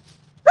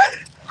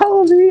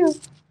 Hallelujah.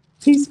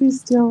 Peace be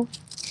still.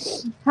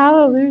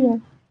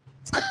 Hallelujah.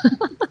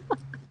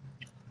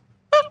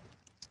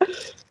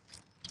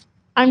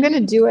 I'm going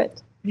to do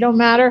it, no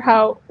matter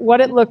what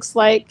it looks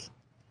like,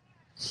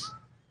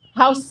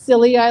 how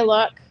silly I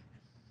look.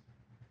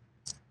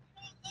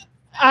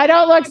 I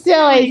don't look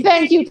silly.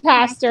 Thank you,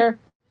 Pastor.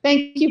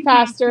 Thank you,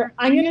 Pastor.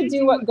 I'm going to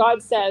do what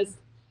God says.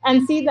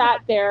 And see that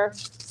there.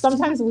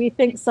 Sometimes we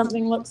think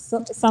something looks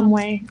some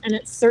way, and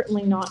it's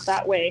certainly not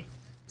that way.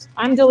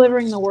 I'm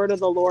delivering the word of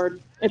the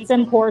Lord. It's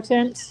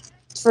important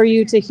for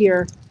you to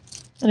hear.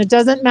 And it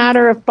doesn't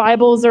matter if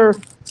Bibles are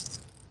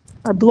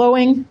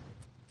blowing.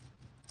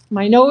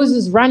 My nose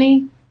is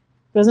runny.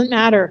 Doesn't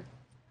matter.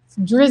 It's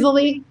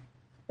drizzly.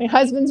 My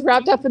husband's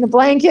wrapped up in a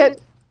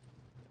blanket.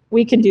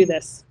 We can do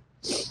this.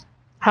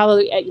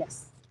 Hallelujah.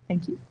 Yes.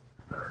 Thank you.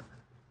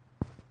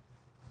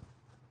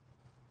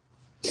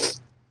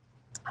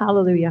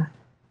 Hallelujah.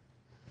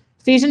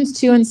 Ephesians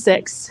 2 and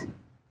 6.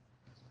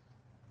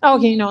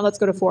 Okay, no, let's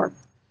go to 4.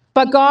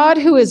 But God,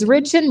 who is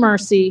rich in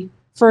mercy,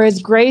 for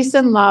his grace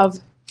and love,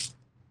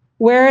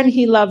 wherein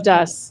he loved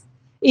us,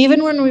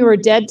 even when we were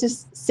dead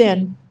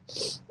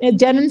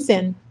in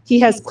sin, he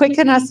has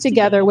quickened us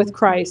together with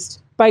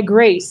Christ. By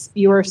grace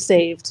you are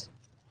saved,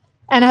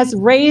 and has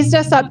raised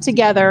us up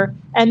together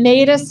and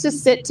made us to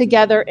sit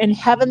together in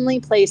heavenly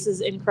places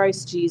in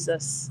Christ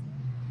Jesus,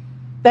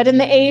 that in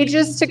the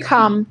ages to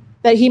come,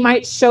 that he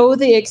might show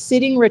the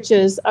exceeding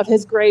riches of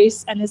his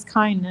grace and his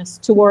kindness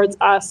towards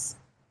us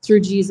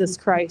through Jesus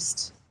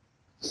Christ.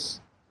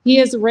 He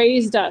has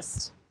raised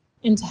us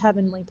into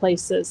heavenly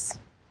places.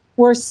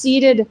 We're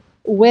seated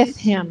with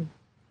him.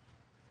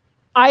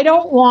 I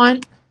don't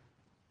want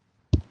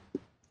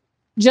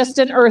just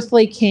an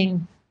earthly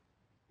king.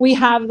 We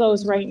have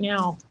those right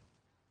now.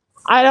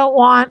 I don't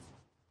want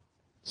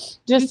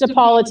just a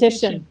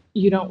politician.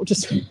 You don't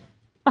just...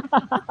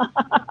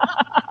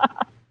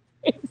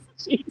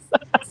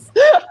 Jesus.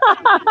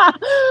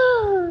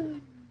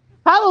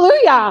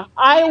 Hallelujah.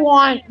 I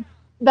want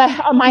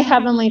my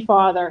Heavenly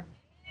Father.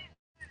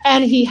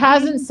 And he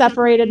hasn't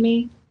separated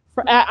me.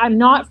 I'm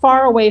not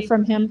far away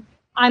from him.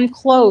 I'm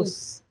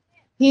close.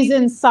 He's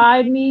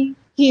inside me.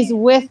 He's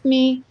with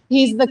me.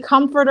 He's the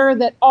comforter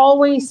that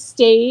always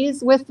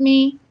stays with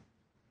me.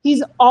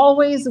 He's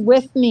always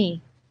with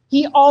me.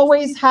 He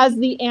always has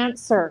the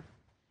answer.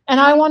 And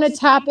I want to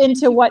tap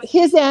into what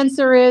his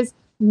answer is,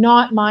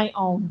 not my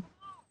own.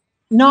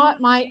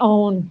 Not my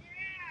own.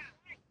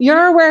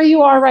 You're where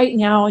you are right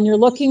now and you're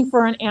looking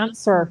for an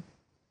answer.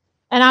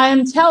 And I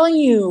am telling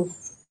you,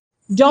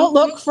 don't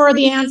look for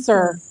the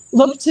answer.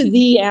 Look to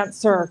the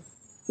answer.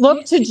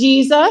 Look to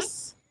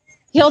Jesus.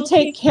 He'll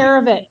take care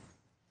of it.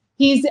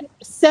 He's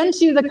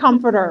sent you the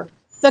comforter.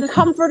 The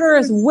comforter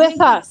is with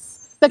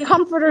us. The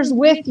comforter's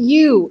with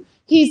you.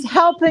 He's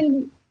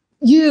helping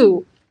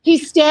you.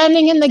 He's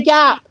standing in the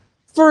gap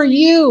for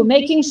you,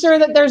 making sure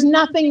that there's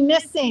nothing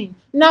missing,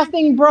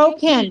 nothing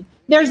broken.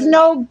 There's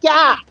no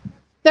gap.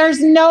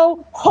 There's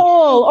no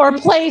hole or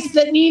place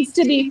that needs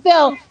to be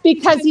filled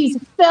because he's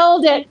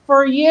filled it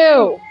for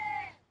you.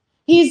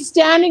 He's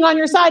standing on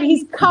your side.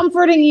 He's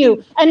comforting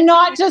you. And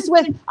not just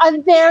with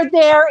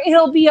there,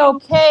 it'll be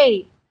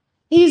okay.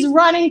 He's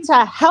running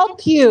to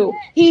help you.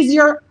 He's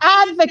your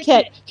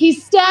advocate.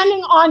 He's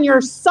standing on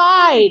your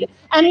side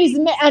and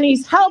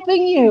he's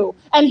helping you.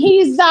 And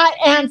he's that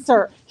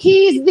answer.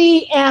 He's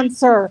the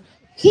answer.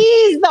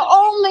 He's the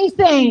only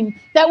thing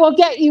that will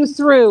get you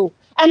through.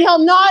 And he'll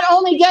not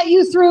only get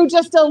you through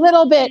just a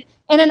little bit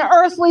in an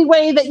earthly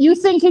way that you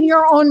think in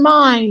your own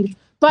mind,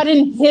 but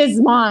in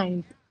his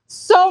mind.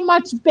 So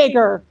much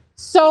bigger,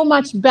 so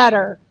much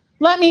better.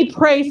 Let me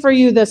pray for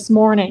you this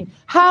morning.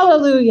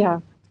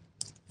 Hallelujah.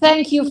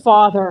 Thank you,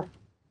 Father,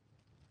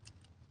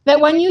 that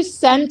when you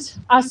sent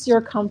us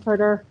your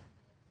comforter,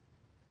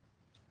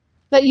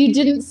 that you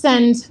didn't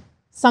send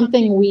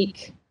something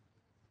weak,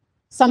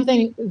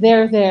 something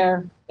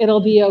there,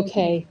 it'll be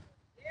okay.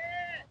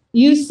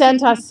 You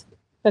sent us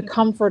the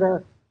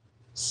comforter,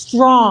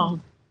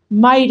 strong,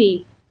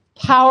 mighty,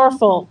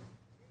 powerful,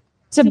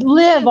 to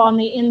live on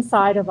the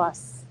inside of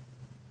us.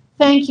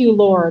 Thank you,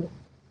 Lord,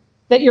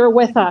 that you're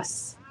with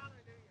us.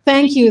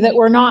 Thank you that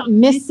we're not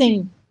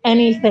missing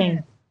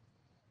anything,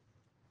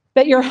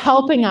 that you're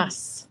helping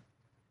us,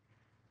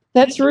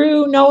 that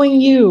through knowing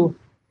you,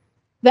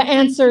 the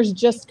answers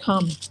just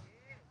come.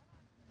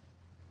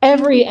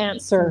 Every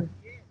answer,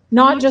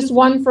 not just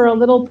one for a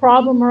little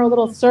problem or a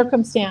little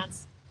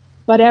circumstance,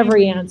 but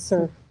every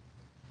answer.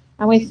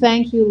 And we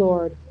thank you,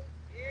 Lord,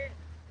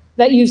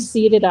 that you've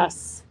seated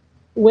us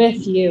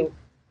with you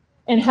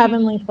in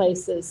heavenly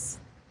places,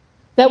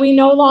 that we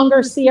no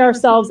longer see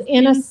ourselves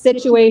in a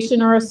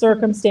situation or a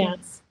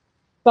circumstance,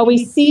 but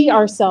we see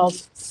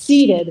ourselves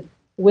seated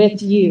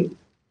with you.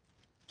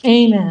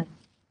 Amen.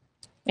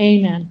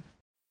 Amen.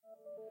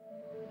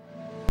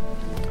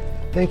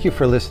 Thank you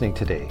for listening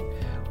today.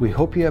 We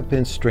hope you have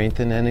been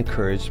strengthened and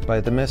encouraged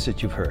by the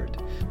message you've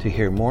heard. To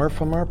hear more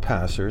from our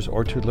pastors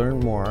or to learn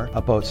more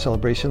about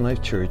Celebration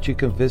Life Church, you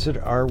can visit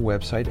our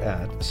website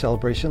at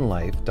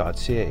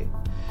celebrationlife.ca.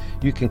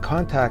 You can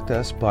contact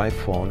us by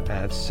phone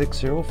at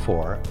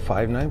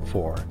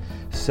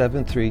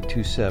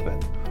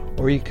 604-594-7327,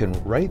 or you can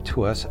write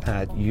to us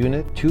at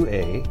Unit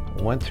 2A,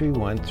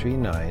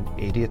 13139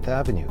 80th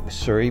Avenue,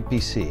 Surrey,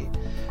 BC,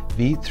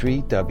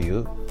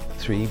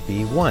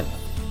 V3W3B1.